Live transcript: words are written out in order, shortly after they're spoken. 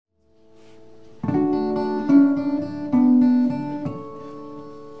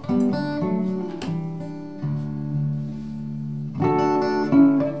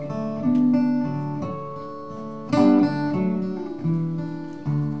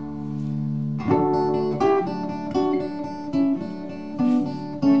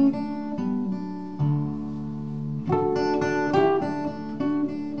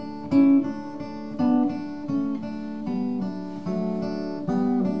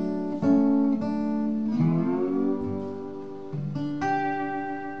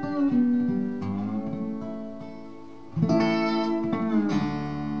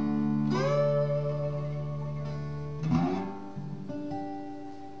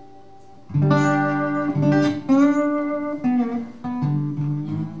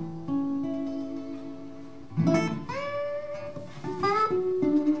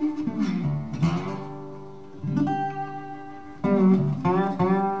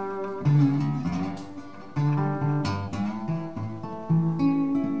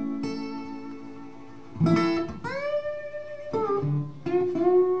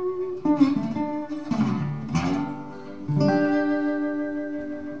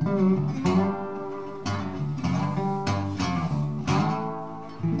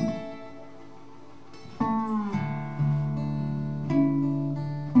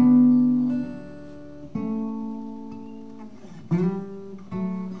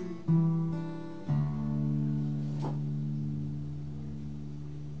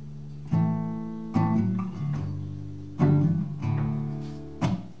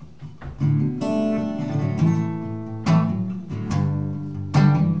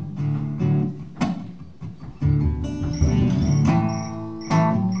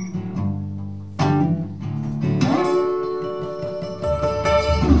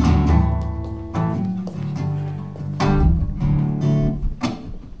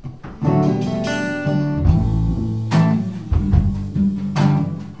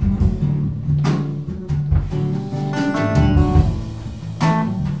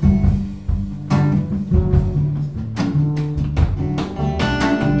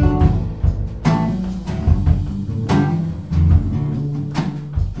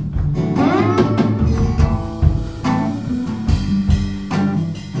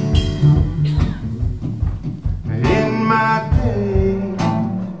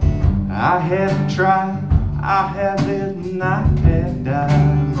I have tried, I have lived, and I have died.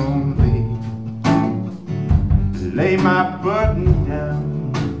 I'm gonna lay my burden down.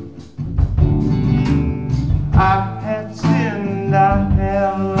 I have sinned, I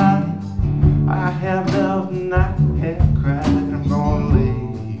have lied, I have loved, and I have cried. I'm gonna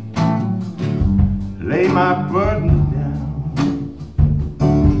lay my burden down.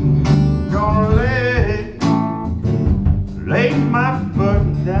 Gonna lay my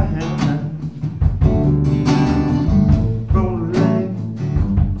burden down.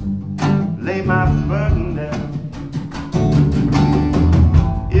 Lay my burden down.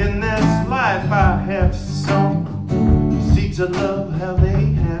 In this life I have sown seeds of love, how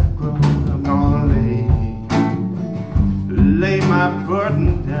they have grown. I'm gonna lay my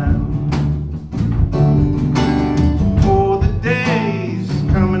burden down. Oh, the days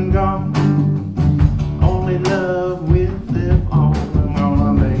come and gone, only love will live on. I'm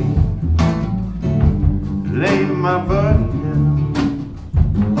gonna lay my burden down.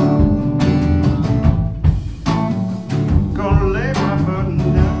 Gonna lay my burden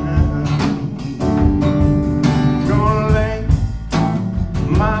down. Gonna lay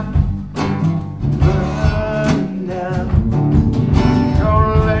my